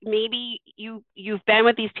maybe you've been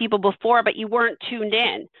with these people before, but you weren't tuned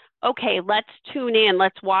in. Okay, let's tune in.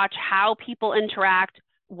 Let's watch how people interact.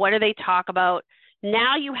 What do they talk about?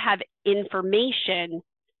 Now you have information,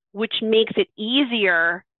 which makes it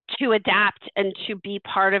easier to adapt and to be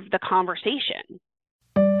part of the conversation.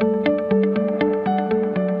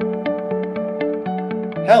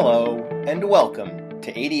 Hello, and welcome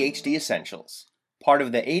to ADHD Essentials, part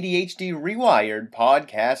of the ADHD Rewired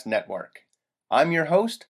podcast network. I'm your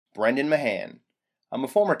host, Brendan Mahan. I'm a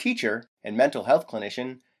former teacher and mental health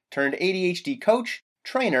clinician turned ADHD coach,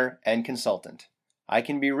 trainer, and consultant. I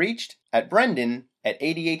can be reached at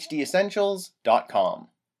brendan@adhdessentials.com.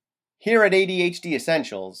 Here at ADHD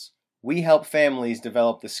Essentials, we help families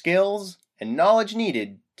develop the skills and knowledge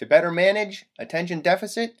needed to better manage attention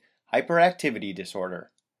deficit hyperactivity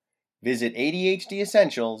disorder. Visit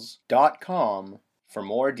ADHDessentials.com for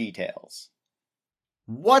more details.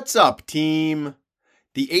 What's up, team?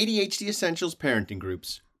 The ADHD Essentials parenting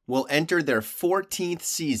groups will enter their 14th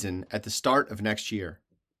season at the start of next year.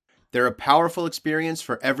 They're a powerful experience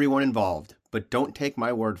for everyone involved, but don't take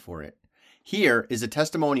my word for it. Here is a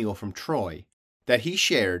testimonial from Troy that he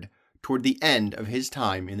shared toward the end of his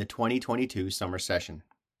time in the 2022 summer session.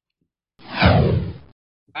 I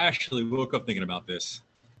actually woke up thinking about this,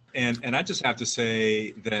 and I just have to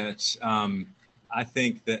say that I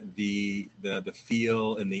think that the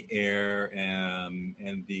feel and the air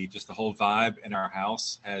and the whole vibe in our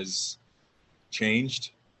house has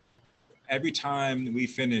changed. Every time we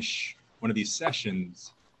finish one of these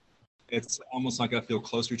sessions, it's almost like I feel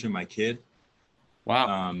closer to my kid.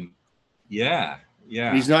 Wow. Yeah.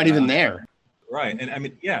 He's not even there. Right. And I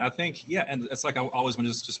mean, I think, and it's like I always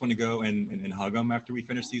just want to go and hug them after we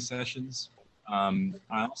finish these sessions. I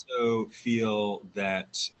also feel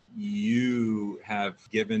that you have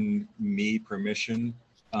given me permission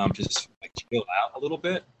to just chill out a little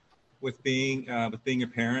bit with being a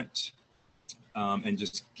parent, and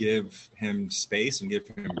just give him space and give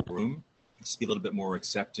him room, just be a little bit more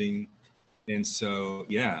accepting. And so,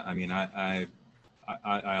 I mean, I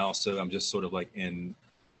also, I'm just sort of like in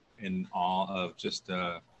awe of just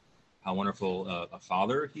how wonderful a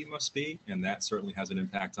father he must be, and that certainly has an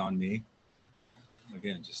impact on me.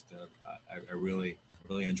 Again, just I really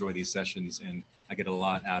enjoy these sessions, and I get a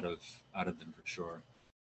lot out of them for sure.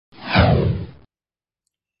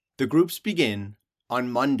 The groups begin on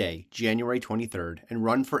Monday, January 23rd, and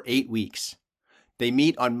run for 8 weeks. They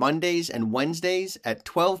meet on Mondays and Wednesdays at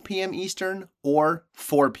 12 p.m. Eastern or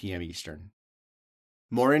 4 p.m. Eastern.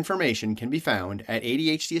 More information can be found at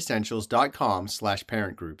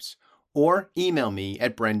adhdessentials.com/parentgroups or email me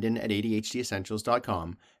at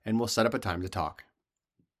brendan@adhdessentials.com and we'll set up a time to talk.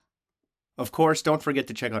 Of course, don't forget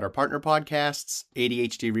to check out our partner podcasts,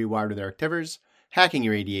 ADHD Rewired with Eric Tivers, Hacking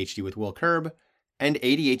Your ADHD with Will Curb, and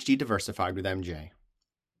ADHD Diversified with MJ.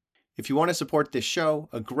 If you want to support this show,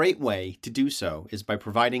 a great way to do so is by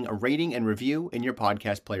providing a rating and review in your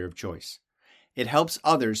podcast player of choice. It helps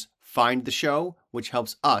others find the show, which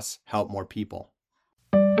helps us help more people.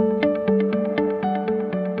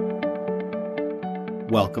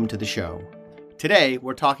 Welcome to the show. Today,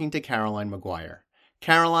 we're talking to Caroline McGuire.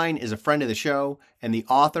 Caroline is a friend of the show and the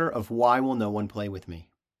author of Why Will No One Play With Me?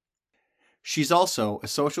 She's also a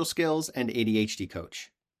social skills and ADHD coach.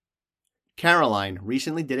 Caroline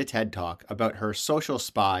recently did a TED Talk about her social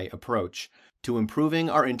spy approach to improving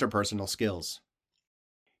our interpersonal skills.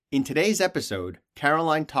 In today's episode,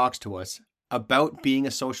 Caroline talks to us about being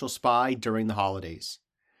a social spy during the holidays.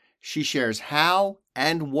 She shares how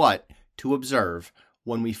and what to observe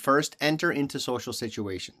when we first enter into social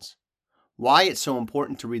situations, why it's so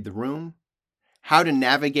important to read the room, how to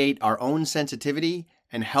navigate our own sensitivity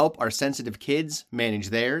and help our sensitive kids manage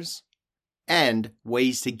theirs, and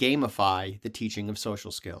ways to gamify the teaching of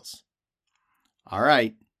social skills. All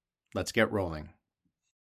right, let's get rolling.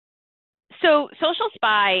 So social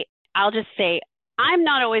spy, I'll just say, I'm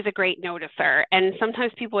not always a great noticer. And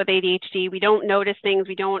sometimes people with ADHD, we don't notice things,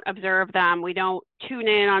 we don't observe them, we don't tune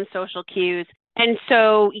in on social cues. And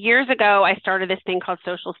so years ago, I started this thing called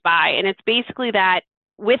Social Spy. And it's basically that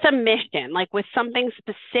with a mission, like with something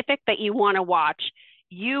specific that you want to watch,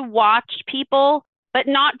 you watch people, but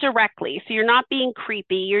not directly. So you're not being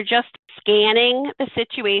creepy. You're just scanning the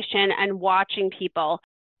situation and watching people.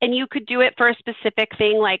 And you could do it for a specific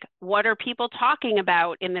thing, like what are people talking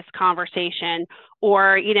about in this conversation?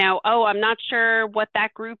 Or, I'm not sure what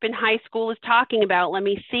that group in high school is talking about. Let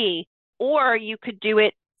me see. Or you could do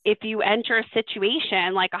it if you enter a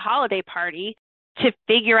situation like a holiday party to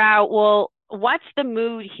figure out, well, what's the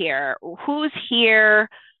mood here? Who's here?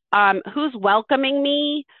 Who's welcoming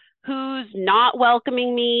me? Who's not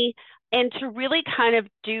welcoming me? and to really kind of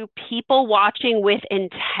do people watching with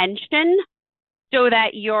intention so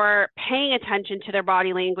that you're paying attention to their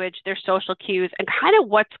body language, their social cues, and kind of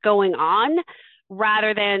what's going on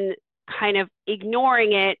rather than kind of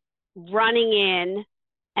ignoring it, running in,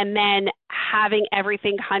 and then having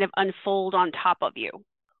everything kind of unfold on top of you.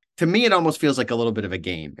 To me, it almost feels like a little bit of a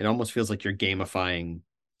game. It almost feels like you're gamifying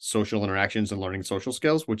social interactions and learning social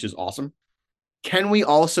skills, which is awesome. Can we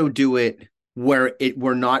also do it where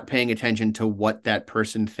we're not paying attention to what that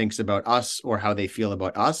person thinks about us or how they feel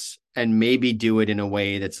about us, and maybe do it in a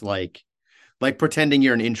way that's like pretending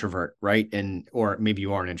you're an introvert, right? And or maybe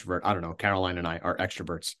you are an introvert. I don't know. Caroline and I are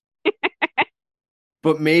extroverts.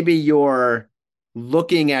 But maybe you're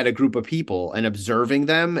looking at a group of people and observing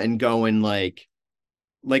them and going like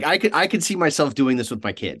I could see myself doing this with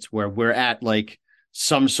my kids, where we're at like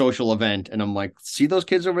some social event and I'm like, see those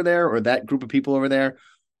kids over there or that group of people over there?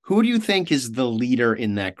 Who do you think is the leader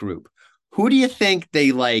in that group? Who do you think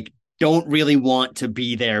they like don't really want to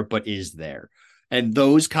be there but is there? And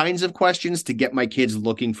those kinds of questions to get my kids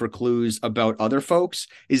looking for clues about other folks.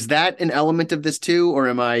 Is that an element of this too, or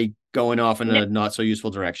am I going off in a not so useful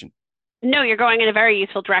direction? No, you're going in a very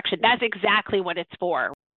useful direction. That's exactly what it's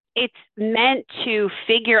for. It's meant to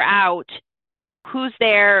figure out who's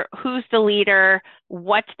there, who's the leader,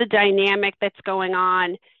 what's the dynamic that's going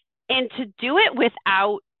on, and to do it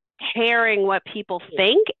without caring what people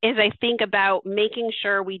think is, I think, about making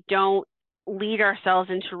sure we don't lead ourselves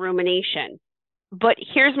into rumination. But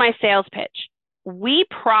here's my sales pitch. We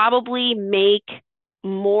probably make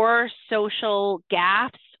more social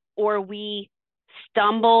gaffes, or we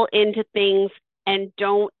stumble into things and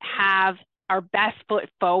don't have our best foot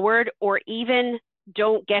forward, or even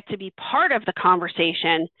don't get to be part of the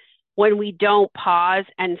conversation when we don't pause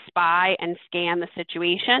and spy and scan the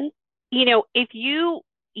situation. You know, if you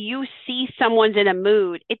see someone's in a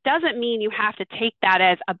mood, it doesn't mean you have to take that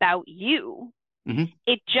as about you. Mm-hmm.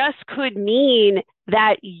 It just could mean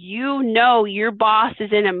that you know your boss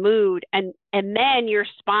is in a mood, and then you're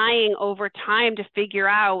spying over time to figure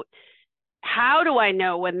out, how do I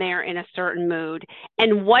know when they're in a certain mood,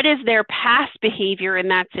 and what is their past behavior in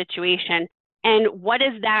that situation, and what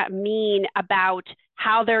does that mean about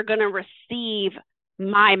how they're going to receive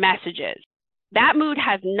my messages? That mood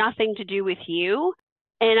has nothing to do with you.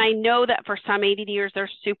 And I know that for some ADDers, they're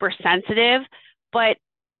super sensitive, but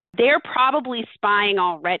they're probably spying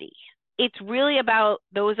already. It's really about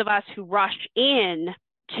those of us who rush in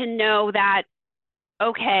to know that,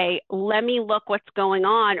 okay, let me look what's going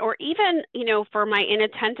on. Or even, you know, for my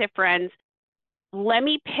inattentive friends, let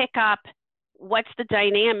me pick up what's the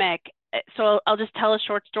dynamic. So I'll just tell a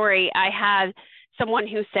short story. I had someone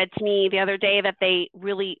who said to me the other day that they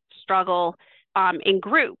really struggle in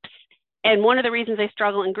groups. And one of the reasons they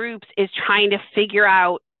struggle in groups is trying to figure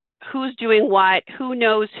out who's doing what, who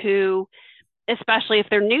knows who, especially if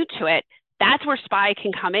they're new to it. That's where spy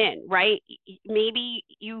can come in, right? Maybe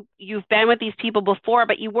you've been with these people before,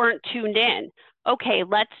 but you weren't tuned in. Okay,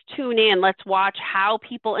 let's tune in. Let's watch how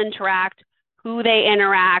people interact, who they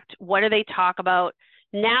interact, what do they talk about.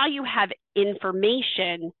 Now you have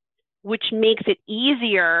information, which makes it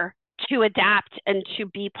easier to adapt and to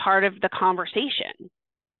be part of the conversation.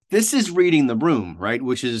 This is reading the room, right?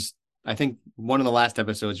 Which is, I think, one of the last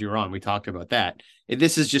episodes you were on, we talked about that.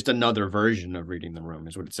 This is just another version of reading the room,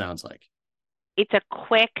 is what it sounds like. It's a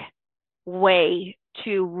quick way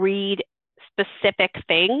to read specific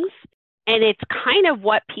things. And it's kind of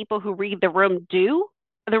what people who read the room do.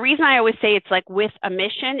 The reason I always say it's like with a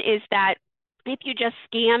mission is that if you just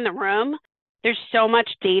scan the room, there's so much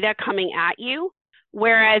data coming at you.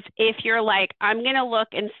 Whereas if you're like, I'm going to look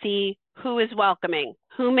and see who is welcoming,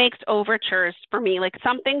 who makes overtures for me, like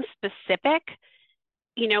something specific,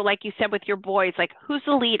 you know, like you said with your boys, like who's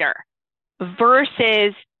the leader,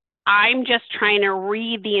 versus I'm just trying to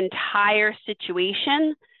read the entire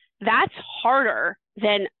situation, that's harder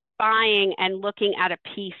than buying and looking at a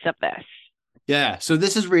piece of this. Yeah. So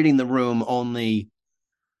this is reading the room only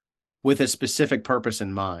with a specific purpose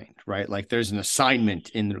in mind, right? Like there's an assignment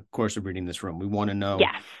in the course of reading this room. We want to know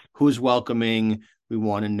who's welcoming. We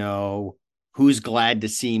want to know who's glad to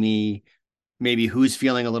see me, maybe who's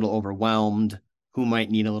feeling a little overwhelmed, who might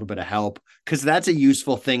need a little bit of help. Because that's a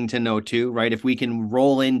useful thing to know too, right? If we can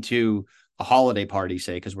roll into a holiday party,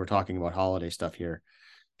 say, because we're talking about holiday stuff here,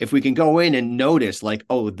 if we can go in and notice like,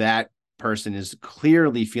 oh, that person is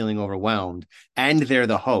clearly feeling overwhelmed and they're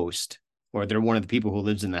the host, or they're one of the people who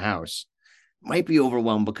lives in the house, might be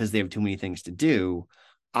overwhelmed because they have too many things to do.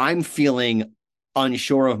 I'm feeling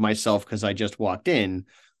unsure of myself because I just walked in.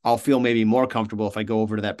 I'll feel maybe more comfortable if I go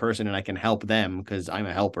over to that person and I can help them because I'm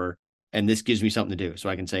a helper. And this gives me something to do. So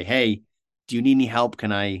I can say, hey, do you need any help?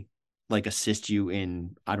 Can I like assist you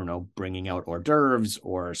in, I don't know, bringing out hors d'oeuvres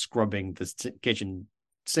or scrubbing the kitchen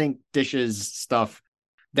sink, dishes, stuff?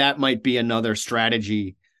 That might be another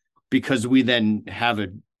strategy because we then have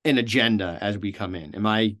an agenda as we come in. Am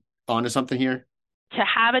I onto something here? To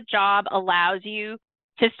have a job allows you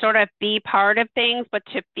to sort of be part of things, but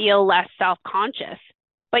to feel less self-conscious.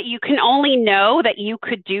 But you can only know that you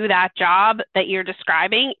could do that job that you're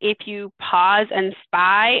describing if you pause and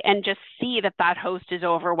spy and just see that that host is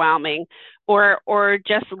overwhelming, or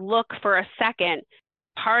just look for a second.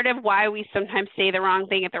 Part of why we sometimes say the wrong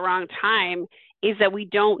thing at the wrong time is that we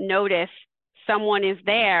don't notice someone is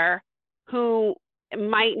there who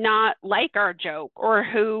might not like our joke, or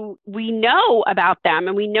who we know about them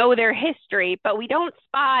and we know their history, but we don't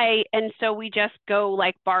spy. And so we just go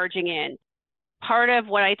like barging in. Part of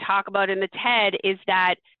what I talk about in the TED is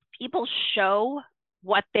that people show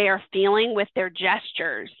what they are feeling with their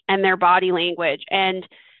gestures and their body language. And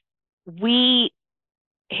we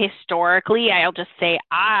historically, I'll just say,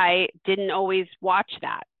 I didn't always watch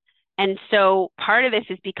that. And so part of this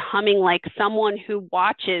is becoming like someone who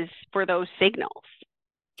watches for those signals.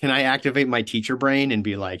 Can I activate my teacher brain and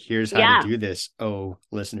be like, here's how to do this? Oh,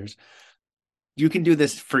 listeners, you can do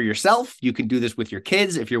this for yourself. You can do this with your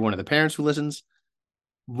kids. If you're one of the parents who listens,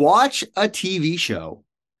 watch a TV show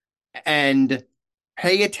and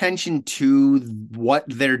pay attention to what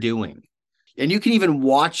they're doing. And you can even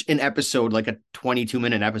watch an episode, like a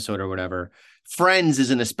 22-minute episode or whatever. Friends is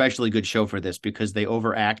an especially good show for this because they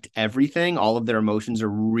overact everything. All of their emotions are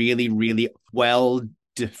really, really well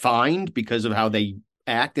defined because of how they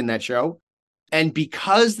act in that show. And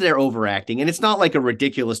because they're overacting, and it's not like a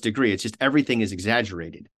ridiculous degree, it's just everything is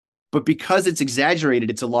exaggerated. But because it's exaggerated,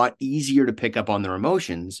 it's a lot easier to pick up on their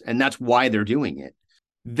emotions, and that's why they're doing it.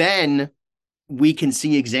 Then we can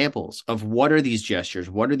see examples of what are these gestures,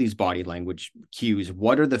 what are these body language cues,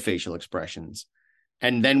 what are the facial expressions,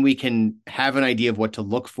 and then we can have an idea of what to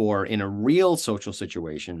look for in a real social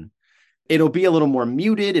situation. It'll be a little more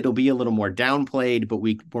muted, it'll be a little more downplayed, but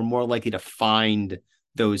we're more likely to find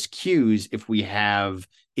those cues if we have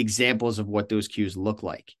examples of what those cues look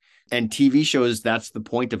like. And TV shows, that's the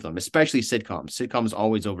point of them, especially sitcoms. Sitcoms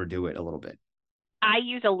always overdo it a little bit. I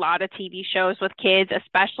use a lot of TV shows with kids,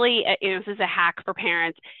 especially, this is a hack for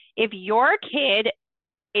parents. If your kid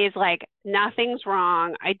is like, nothing's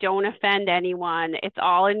wrong, I don't offend anyone, it's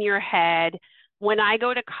all in your head. When I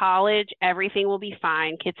go to college, everything will be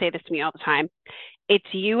fine. Kids say this to me all the time. It's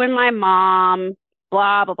you and my mom,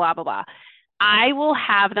 blah, blah, blah, blah, blah. I will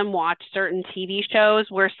have them watch certain TV shows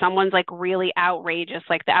where someone's like really outrageous,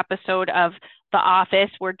 like the episode of The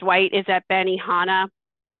Office where Dwight is at Benihana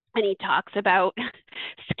and he talks about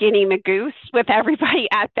Skinny Magoose with everybody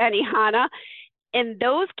at Benihana. And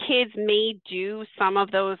those kids may do some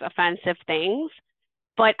of those offensive things,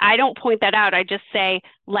 but I don't point that out. I just say,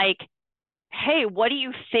 like, hey, what do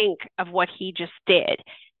you think of what he just did?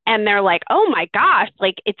 And they're like, oh my gosh,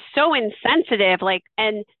 like, it's so insensitive. Like,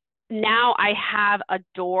 and now I have a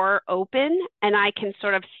door open and I can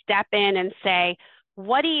sort of step in and say,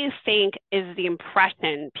 what do you think is the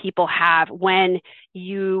impression people have when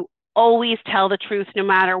you always tell the truth no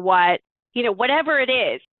matter what, whatever it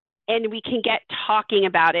is? And we can get talking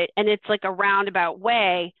about it. And it's like a roundabout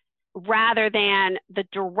way rather than the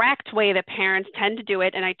direct way that parents tend to do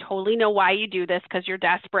it. And I totally know why you do this because you're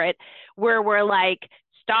desperate, where we're like,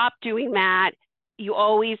 stop doing that. You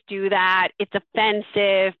always do that. It's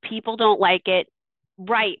offensive. People don't like it.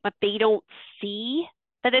 Right. But they don't see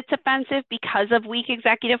that it's offensive because of weak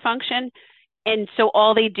executive function. And so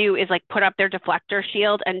all they do is like put up their deflector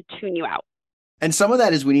shield and tune you out. And some of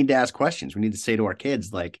that is we need to ask questions. We need to say to our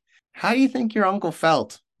kids, like, how do you think your uncle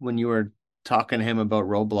felt when you were talking to him about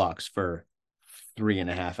Roblox for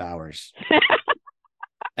 3.5 hours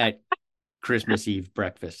at Christmas Eve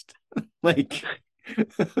breakfast? Like,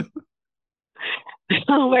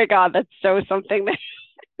 oh my God, that's so something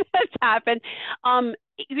that's happened.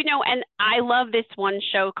 And I love this one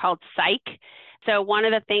show called Psych. So one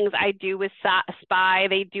of the things I do with Spy,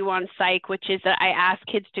 they do on Psych, which is that I ask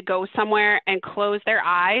kids to go somewhere and close their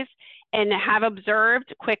eyes and have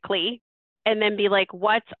observed quickly and then be like,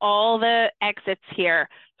 what's all the exits here?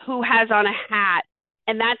 Who has on a hat?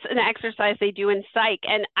 And that's an exercise they do in Psych.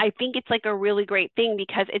 And I think it's like a really great thing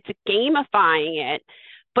because it's gamifying it,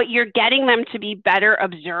 but you're getting them to be better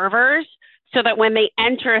observers so that when they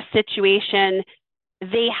enter a situation,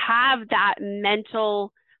 they have that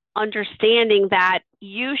mental understanding that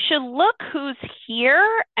you should look who's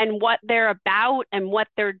here and what they're about and what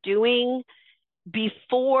they're doing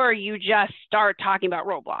before you just start talking about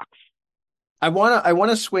Roblox. I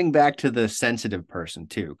want to swing back to the sensitive person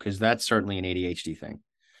too, because that's certainly an ADHD thing.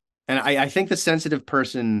 And I think the sensitive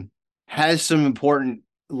person has some important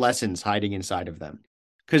lessons hiding inside of them.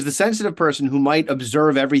 Because the sensitive person who might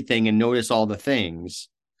observe everything and notice all the things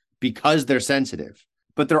because they're sensitive,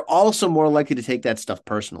 but they're also more likely to take that stuff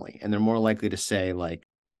personally. And they're more likely to say, like,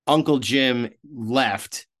 Uncle Jim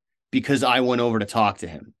left because I went over to talk to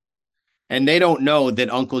him. And they don't know that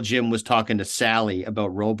Uncle Jim was talking to Sally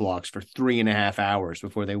about Roblox for 3.5 hours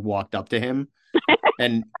before they walked up to him.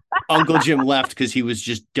 And Uncle Jim left because he was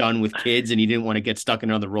just done with kids and he didn't want to get stuck in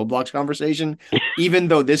another Roblox conversation, even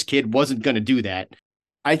though this kid wasn't going to do that.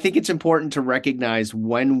 I think it's important to recognize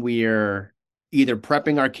when we're either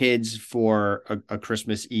prepping our kids for a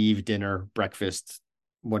Christmas Eve dinner, breakfast,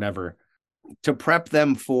 whatever, to prep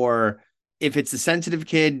them for, if it's a sensitive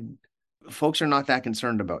kid, folks are not that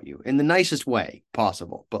concerned about you in the nicest way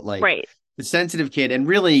possible. But like Right. the sensitive kid, and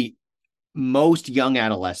really most young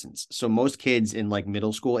adolescents, so most kids in like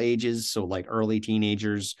middle school ages, so like early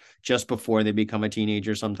teenagers, just before they become a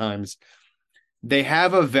teenager, sometimes they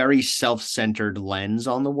have a very self-centered lens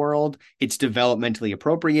on the world. It's developmentally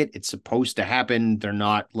appropriate. It's supposed to happen. They're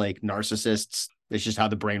not like narcissists. It's just how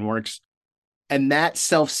the brain works. And that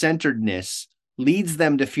self-centeredness leads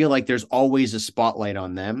them to feel like there's always a spotlight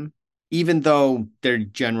on them, even though there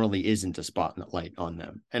generally isn't a spotlight on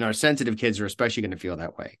them. And our sensitive kids are especially going to feel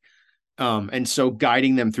that way. And so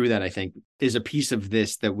guiding them through that, I think, is a piece of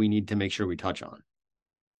this that we need to make sure we touch on.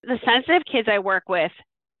 The sensitive kids I work with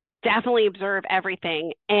definitely observe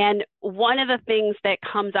everything. And one of the things that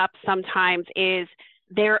comes up sometimes is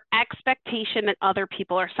their expectation that other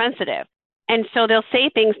people are sensitive. And so they'll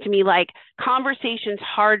say things to me like, conversation's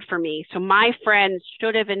hard for me. So my friends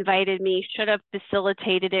should have invited me, should have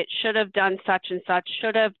facilitated it, should have done such and such,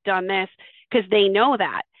 should have done this, because they know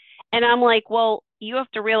that. And I'm like, well, you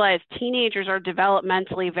have to realize teenagers are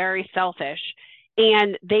developmentally very selfish.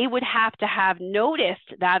 And they would have to have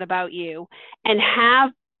noticed that about you and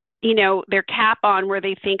have, their cap on where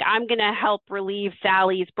they think, I'm going to help relieve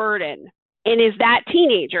Sally's burden. And is that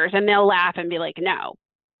teenagers? And they'll laugh and be like, no.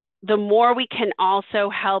 The more we can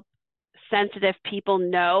also help sensitive people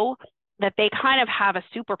know that they kind of have a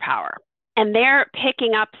superpower and they're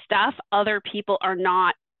picking up stuff other people are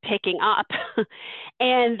not picking up.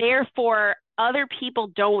 And therefore, other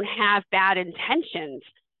people don't have bad intentions,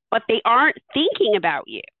 but they aren't thinking about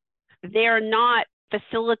you. They're not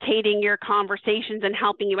facilitating your conversations and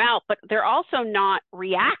helping you out, but they're also not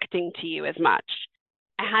reacting to you as much.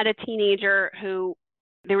 I had a teenager who,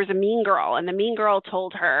 there was a mean girl, and the mean girl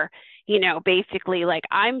told her, basically like,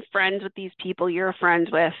 I'm friends with these people you're friends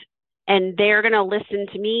with, and they're going to listen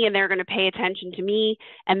to me and they're going to pay attention to me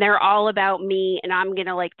and they're all about me and I'm going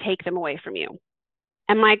to like take them away from you.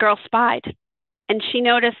 And my girl spied, and she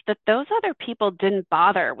noticed that those other people didn't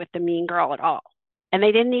bother with the mean girl at all. And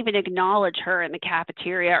they didn't even acknowledge her in the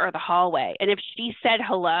cafeteria or the hallway. And if she said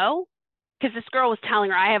hello, because this girl was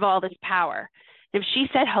telling her, I have all this power. If she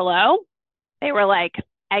said hello, they were like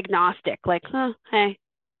agnostic, like, oh, hey.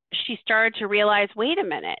 She started to realize, wait a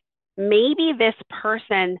minute, maybe this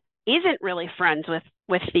person isn't really friends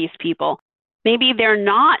with these people. Maybe they're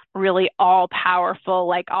not really all powerful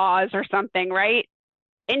like Oz or something, right?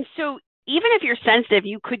 And so even if you're sensitive,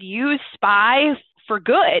 you could use spy for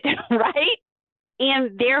good, right?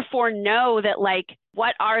 And therefore know that, like,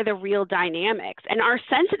 what are the real dynamics? And our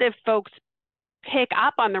sensitive folks pick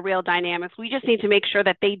up on the real dynamics. We just need to make sure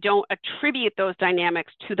that they don't attribute those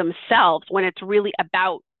dynamics to themselves when it's really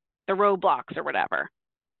about the Roblox or whatever.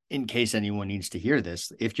 In case anyone needs to hear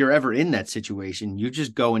this, if you're ever in that situation, you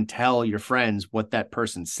just go and tell your friends what that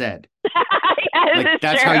person said.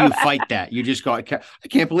 That's true. How you fight that. You just go, I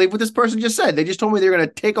can't believe what this person just said. They just told me they're going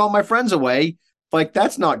to take all my friends away. Like,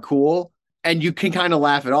 that's not cool. And you can kind of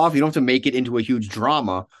laugh it off. You don't have to make it into a huge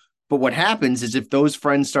drama. But what happens is if those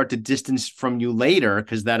friends start to distance from you later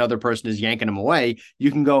because that other person is yanking them away,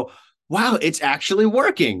 you can go, wow, it's actually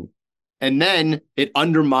working. And then it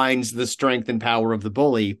undermines the strength and power of the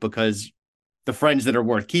bully because the friends that are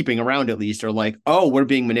worth keeping around at least are like, oh, we're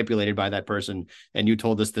being manipulated by that person. And you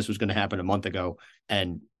told us this was going to happen a month ago.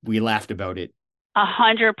 And we laughed about it.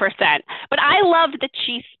 100%. But I loved that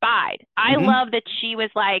she spied. I love that she was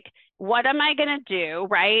like, what am I going to do?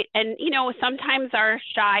 Right. And, sometimes our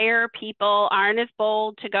shyer people aren't as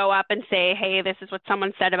bold to go up and say, hey, this is what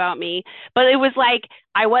someone said about me. But it was like,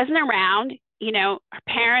 I wasn't around. Her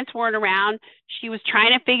parents weren't around. She was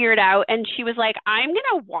trying to figure it out. And she was like, I'm going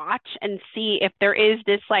to watch and see if there is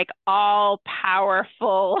this like all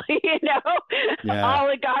powerful,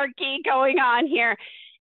 oligarchy going on here.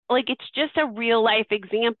 Like, it's just a real life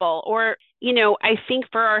example. Or I think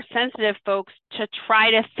for our sensitive folks to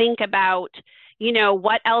try to think about,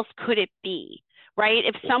 what else could it be, right?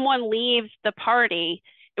 If someone leaves the party,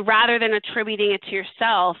 rather than attributing it to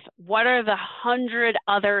yourself, what are the 100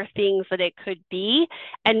 other things that it could be?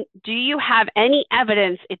 And do you have any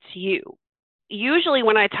evidence it's you? Usually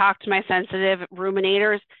when I talk to my sensitive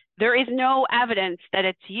ruminators, there is no evidence that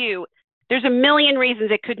it's you. There's a million reasons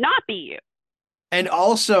it could not be you. And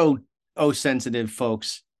also, sensitive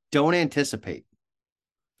folks, don't anticipate.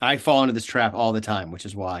 I fall into this trap all the time, which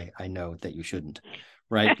is why I know that you shouldn't,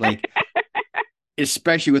 right? Like,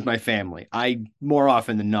 especially with my family, I more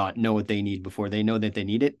often than not know what they need before they know that they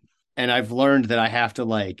need it. And I've learned that I have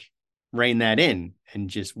to rein that in and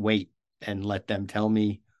just wait and let them tell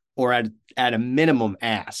me, or at a minimum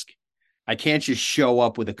ask. I can't just show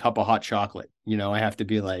up with a cup of hot chocolate. I have to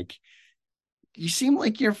be like, you seem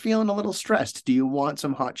like you're feeling a little stressed. Do you want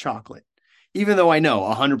some hot chocolate? Even though I know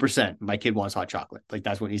 100% my kid wants hot chocolate. Like,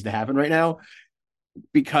 that's what needs to happen right now.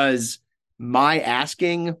 Because my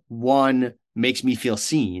asking, one, makes me feel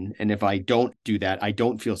seen. And if I don't do that, I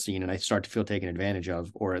don't feel seen and I start to feel taken advantage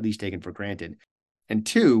of, or at least taken for granted. And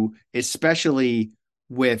two, especially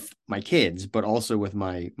with my kids, but also with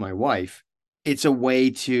my wife, it's a way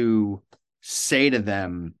to say to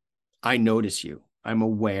them, I notice you. I'm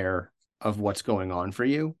aware of what's going on for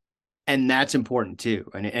you. And that's important too.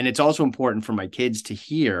 And it's also important for my kids to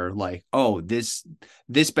hear, like, oh, this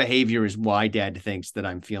behavior is why dad thinks that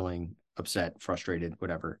I'm feeling upset, frustrated,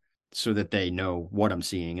 whatever, so that they know what I'm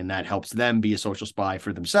seeing. And that helps them be a social spy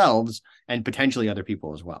for themselves and potentially other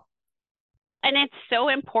people as well. And it's so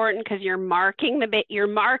important because you're marking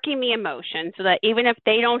the emotion, so that even if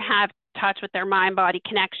they don't have touch with their mind-body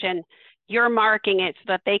connection, you're marking it so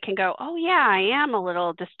that they can go, oh yeah, I am a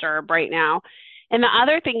little disturbed right now. And the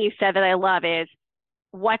other thing you said that I love is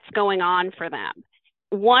what's going on for them.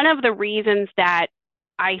 One of the reasons that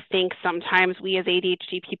I think sometimes we as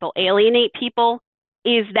ADHD people alienate people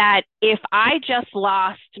is that if I just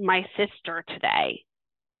lost my sister today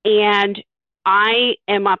and I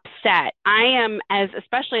am upset, I am,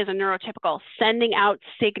 especially as a neurotypical, sending out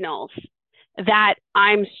signals that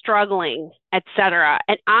I'm struggling, etc.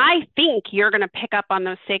 And I think you're going to pick up on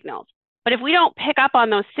those signals. But if we don't pick up on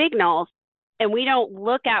those signals and we don't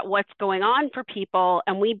look at what's going on for people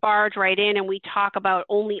and we barge right in and we talk about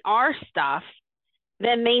only our stuff,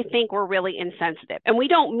 then they think we're really insensitive. And we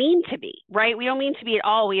don't mean to be, right? We don't mean to be at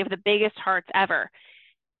all. We have the biggest hearts ever.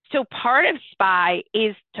 So part of SPY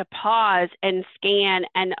is to pause and scan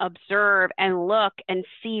and observe and look and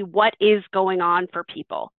see what is going on for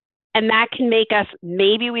people. And that can make us,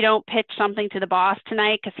 maybe we don't pitch something to the boss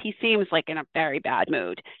tonight because he seems like in a very bad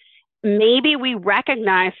mood. Maybe we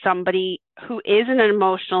recognize somebody who is in an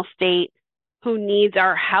emotional state, who needs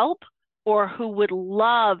our help, or who would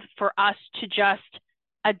love for us to just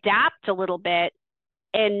adapt a little bit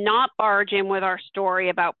and not barge in with our story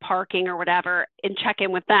about parking or whatever and check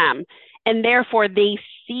in with them. And therefore they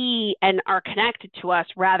see and are connected to us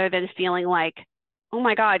rather than feeling like, oh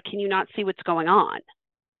my God, can you not see what's going on?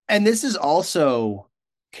 And this is also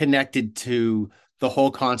connected to the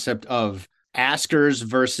whole concept of askers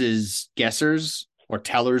versus guessers, or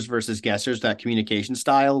tellers versus guessers, that communication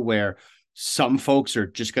style where some folks are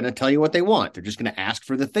just going to tell you what they want. They're just going to ask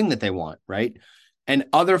for the thing that they want, right? And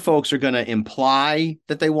other folks are going to imply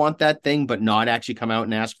that they want that thing, but not actually come out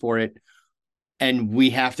and ask for it. And we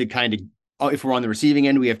have to kind of, if we're on the receiving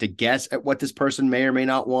end, we have to guess at what this person may or may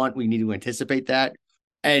not want. We need to anticipate that.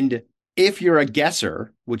 And if you're a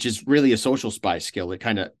guesser, which is really a social spy skill, it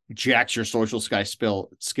kind of jacks your social spy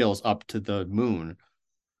skills up to the moon.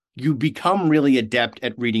 You become really adept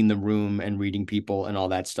at reading the room and reading people and all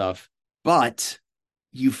that stuff. But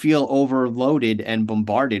you feel overloaded and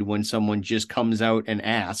bombarded when someone just comes out and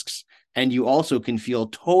asks. And you also can feel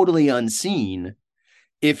totally unseen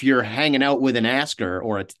if you're hanging out with an asker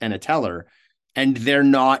or a teller and they're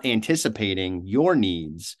not anticipating your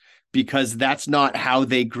needs, because that's not how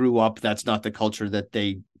they grew up. That's not the culture that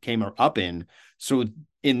they came up in. So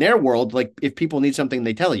in their world, like, if people need something,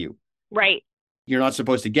 they tell you. Right. You're not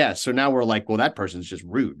supposed to guess. So now we're like, well, that person's just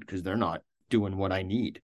rude because they're not doing what I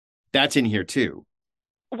need. That's in here too.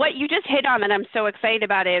 What you just hit on that I'm so excited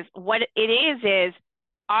about is what it is,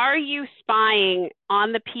 are you spying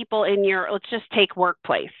on the people in your, let's just take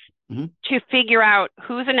workplace, to figure out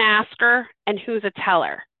who's an asker and who's a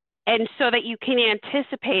teller? And so that you can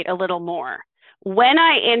anticipate a little more. When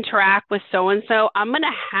I interact with so-and-so, I'm going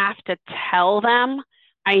to have to tell them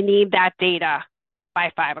I need that data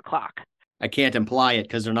by 5 o'clock. I can't imply it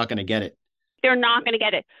because they're not going to get it. They're not going to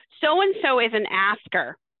get it. So-and-so is an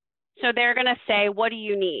asker. So they're going to say, what do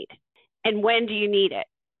you need? And when do you need it?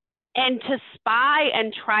 And to spy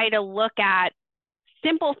and try to look at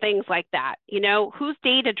simple things like that, who's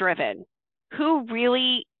data driven, who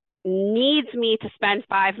really needs me to spend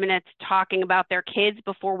 5 minutes talking about their kids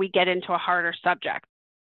before we get into a harder subject.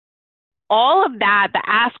 All of that, the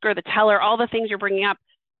asker, the teller, all the things you're bringing up,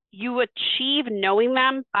 you achieve knowing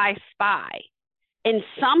them by spy. And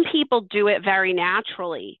some people do it very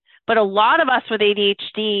naturally, but a lot of us with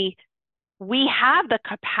ADHD, we have the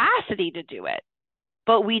capacity to do it,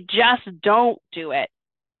 but we just don't do it.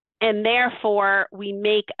 And therefore, we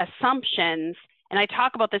make assumptions. And I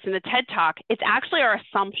talk about this in the TED Talk. It's actually our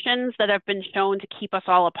assumptions that have been shown to keep us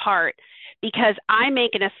all apart, because I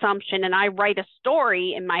make an assumption and I write a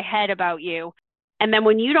story in my head about you. And then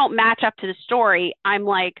when you don't match up to the story, I'm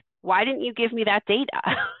like, why didn't you give me that data?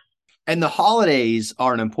 And the holidays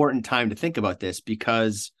are an important time to think about this,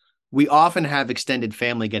 because we often have extended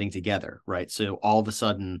family getting together, right? So all of a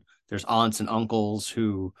sudden there's aunts and uncles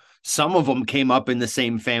who, some of them came up in the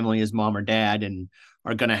same family as mom or dad and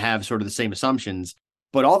are going to have sort of the same assumptions,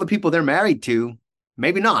 but all the people they're married to,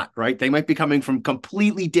 maybe not, right? They might be coming from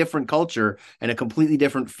completely different culture and a completely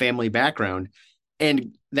different family background.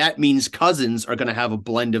 And that means cousins are going to have a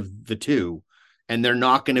blend of the two, and they're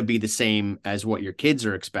not going to be the same as what your kids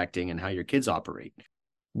are expecting and how your kids operate.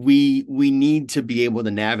 We need to be able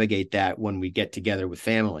to navigate that when we get together with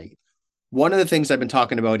family. One of the things I've been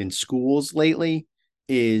talking about in schools lately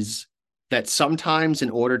is that sometimes in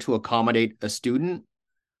order to accommodate a student,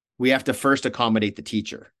 we have to first accommodate the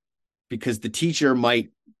teacher, because the teacher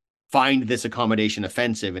might find this accommodation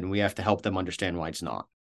offensive and we have to help them understand why it's not.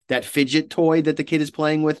 That fidget toy that the kid is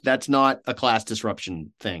playing with, that's not a class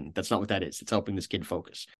disruption thing. That's not what that is. It's helping this kid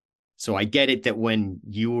focus. So I get it that when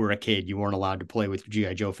you were a kid, you weren't allowed to play with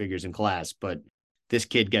G.I. Joe figures in class, but this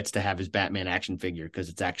kid gets to have his Batman action figure because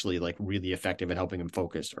it's actually like really effective at helping him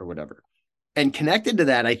focus or whatever. And connected to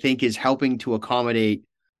that, I think, is helping to accommodate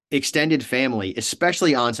extended family,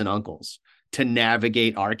 especially aunts and uncles, to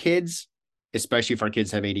navigate our kids, especially if our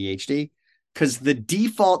kids have ADHD, because the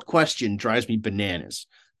default question drives me bananas.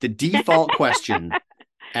 The default question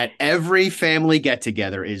at every family get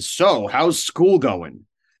together is, so how's school going?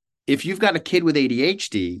 If you've got a kid with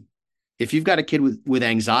ADHD, if you've got a kid with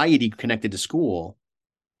anxiety connected to school,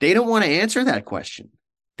 they don't want to answer that question.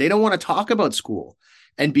 They don't want to talk about school.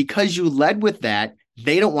 And because you led with that,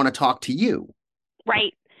 they don't want to talk to you.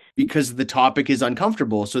 Right. Because the topic is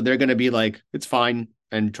uncomfortable. So they're going to be like, it's fine,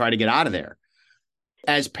 and try to get out of there.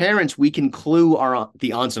 As parents, we can clue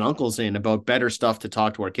the aunts and uncles in about better stuff to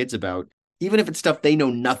talk to our kids about, even if it's stuff they know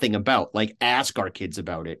nothing about, like ask our kids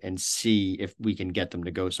about it and see if we can get them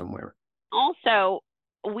to go somewhere. Also,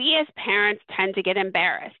 we as parents tend to get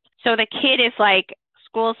embarrassed. So the kid is like,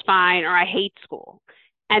 school's fine, or I hate school.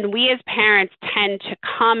 And we as parents tend to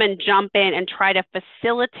come and jump in and try to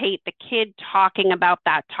facilitate the kid talking about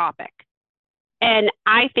that topic. And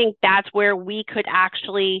I think that's where we could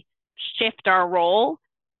actually shift our role.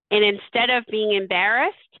 And instead of being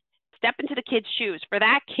embarrassed, step into the kid's shoes. For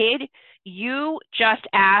that kid, you just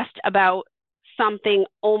asked about something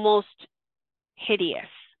almost hideous.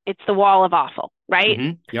 It's the wall of awful, right?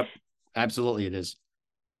 Mm-hmm. Yep, absolutely it is.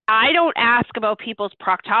 I don't ask about people's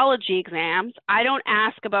proctology exams. I don't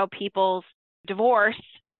ask about people's divorce.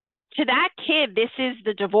 To that kid, this is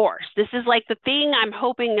the divorce. This is like the thing I'm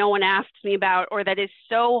hoping no one asks me about, or that is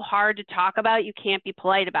so hard to talk about, you can't be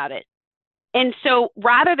polite about it. And so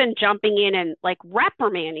rather than jumping in and like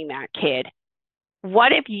reprimanding that kid,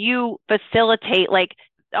 what if you facilitate, like,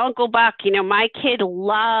 Uncle Buck, my kid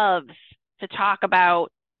loves to talk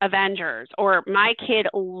about Avengers, or my kid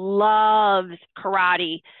loves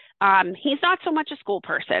karate. He's not so much a school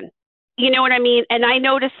person. You know what I mean? And I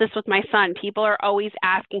notice this with my son. People are always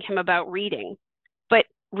asking him about reading, but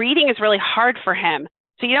reading is really hard for him.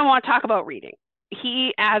 So you don't want to talk about reading.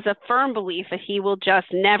 He has a firm belief that he will just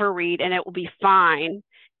never read and it will be fine.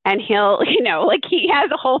 And he'll, like he has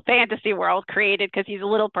a whole fantasy world created because he's a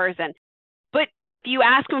little person. But if you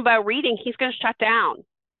ask him about reading, he's going to shut down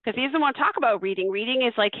because he doesn't want to talk about reading. Reading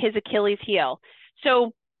is like his Achilles heel.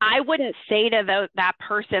 So I wouldn't say to that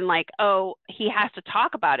person like, oh, he has to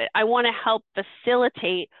talk about it. I want to help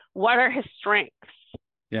facilitate what are his strengths.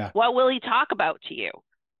 Yeah. What will he talk about to you?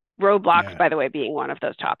 Roadblocks, by the way, being one of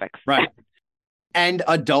those topics. Right. And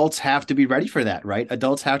adults have to be ready for that, right?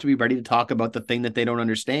 Adults have to be ready to talk about the thing that they don't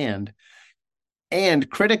understand. And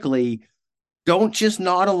critically, don't just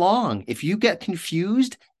nod along. If you get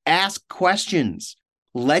confused, ask questions.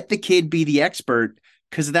 Let the kid be the expert,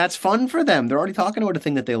 because that's fun for them. They're already talking about a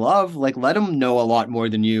thing that they love. Like, let them know a lot more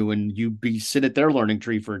than you, and you sit at their learning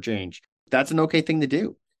tree for a change. That's an okay thing to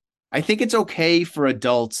do. I think it's okay for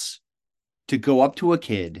adults to go up to a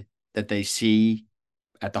kid that they see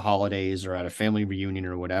at the holidays or at a family reunion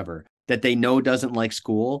or whatever that they know doesn't like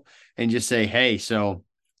school, and just say, hey, so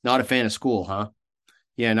not a fan of school, huh?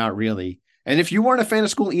 Yeah, not really. And if you weren't a fan of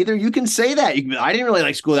school either, you can say that. I didn't really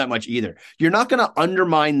like school that much either. You're not going to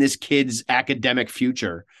undermine this kid's academic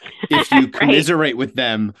future if you Right. commiserate with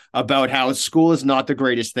them about how school is not the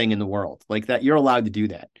greatest thing in the world. Like that, you're allowed to do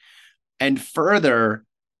that. And further,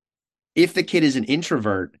 if the kid is an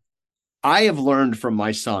introvert, I have learned from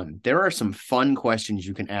my son, there are some fun questions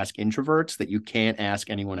you can ask introverts that you can't ask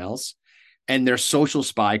anyone else. And they're social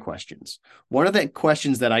spy questions. One of the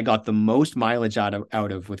questions that I got the most mileage out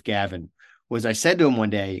of with Gavin was, I said to him one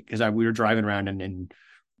day, because we were driving around and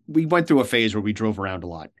we went through a phase where we drove around a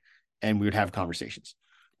lot and we would have conversations.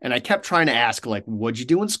 And I kept trying to ask, like, what'd you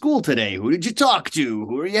do in school today? Who did you talk to?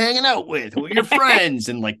 Who are you hanging out with? Who are your friends?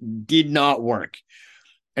 And like, did not work.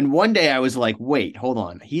 And one day I was like, wait, hold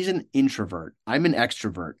on. He's an introvert. I'm an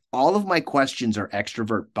extrovert. All of my questions are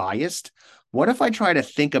extrovert biased. What if I try to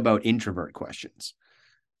think about introvert questions?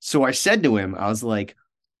 So I said to him, I was like,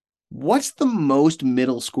 what's the most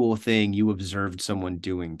middle school thing you observed someone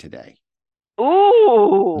doing today?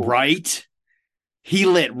 Ooh. Right? He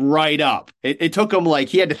lit right up. It took him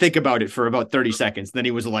he had to think about it for about 30 seconds. Then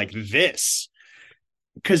he was like, this.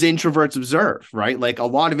 Because introverts observe, right? Like a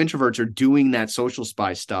lot of introverts are doing that social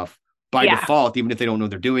spy stuff by default, even if they don't know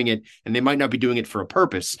they're doing it, and they might not be doing it for a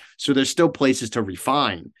purpose. So there's still places to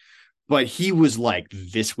refine. But he was like,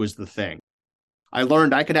 this was the thing. I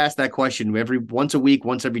learned I could ask that question once a week,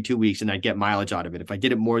 once every 2 weeks, and I'd get mileage out of it. If I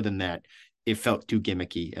did it more than that, it felt too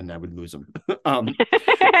gimmicky and I would lose them.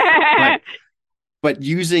 But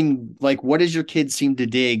using what does your kid seem to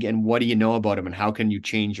dig and what do you know about him and how can you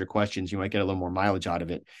change your questions? You might get a little more mileage out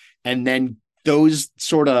of it. And then those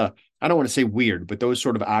sort of, I don't want to say weird, but those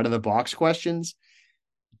sort of out of the box questions,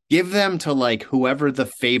 give them to whoever the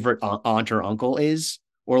favorite aunt or uncle is,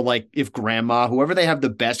 or if grandma, whoever they have the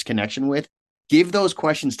best connection with, give those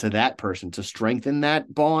questions to that person to strengthen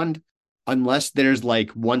that bond. Unless there's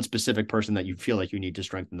one specific person that you feel like you need to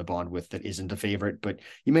strengthen the bond with that isn't a favorite, but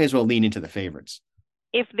you may as well lean into the favorites.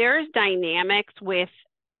 If there's dynamics with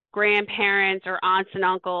grandparents or aunts and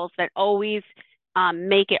uncles that always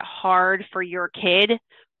make it hard for your kid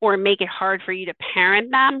or make it hard for you to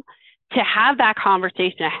parent them, to have that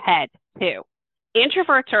conversation ahead too.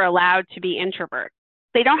 Introverts are allowed to be introverts.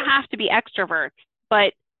 They don't have to be extroverts,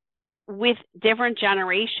 but with different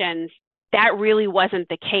generations, that really wasn't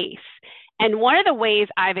the case. And one of the ways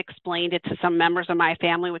I've explained it to some members of my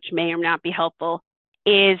family, which may or not be helpful,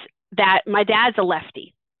 is that my dad's a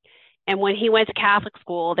lefty. And when he went to Catholic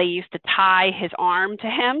school, they used to tie his arm to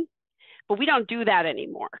him, but we don't do that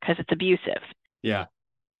anymore because it's abusive. Yeah.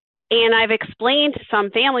 And I've explained to some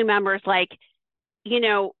family members,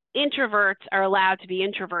 introverts are allowed to be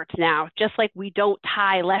introverts now, just like we don't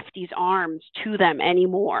tie lefties' arms to them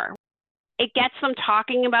anymore. It gets them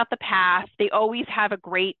talking about the past. They always have a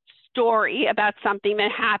great story about something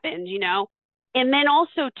that happened, and then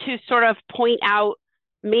also to sort of point out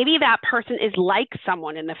maybe that person is like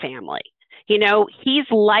someone in the family. He's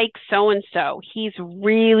like so-and-so. He's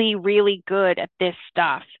really, really good at this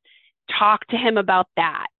stuff. Talk to him about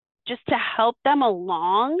that, just to help them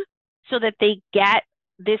along so that they get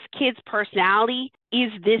this kid's personality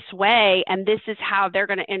is this way, and this is how they're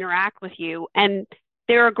going to interact with you. And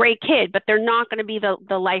they're a great kid, but they're not going to be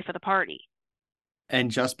the life of the party.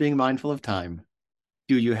 And just being mindful of time,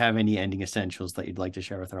 do you have any ending essentials that you'd like to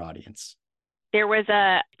share with our audience? There was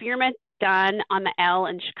an experiment done on the L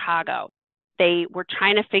in Chicago. They were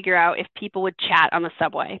trying to figure out if people would chat on the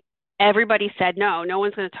subway. Everybody said, no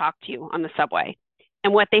one's going to talk to you on the subway.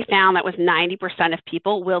 And what they found that was 90% of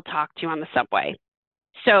people will talk to you on the subway.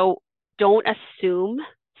 So don't assume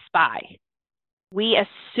spy. We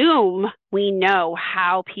assume we know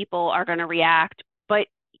how people are going to react, but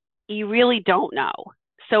you really don't know.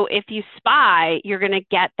 So if you spy, you're going to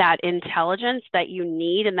get that intelligence that you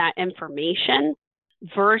need and that information,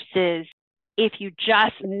 versus if you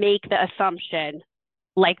just make the assumption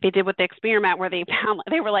like they did with the experiment where they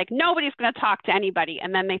were like, nobody's going to talk to anybody.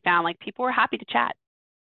 And then they found people were happy to chat.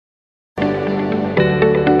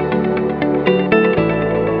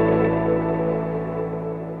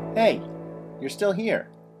 Hey, you're still here.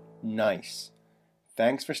 Nice.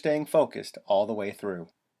 Thanks for staying focused all the way through.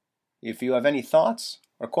 If you have any thoughts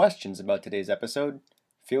or questions about today's episode,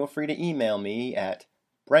 feel free to email me at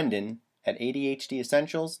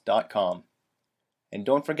brendan@adhdessentials.com. And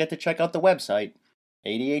don't forget to check out the website,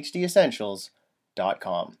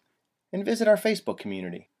 adhdessentials.com, and visit our Facebook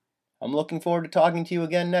community. I'm looking forward to talking to you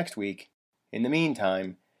again next week. In the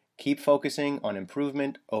meantime, keep focusing on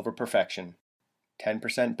improvement over perfection.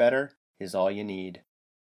 10% better is all you need.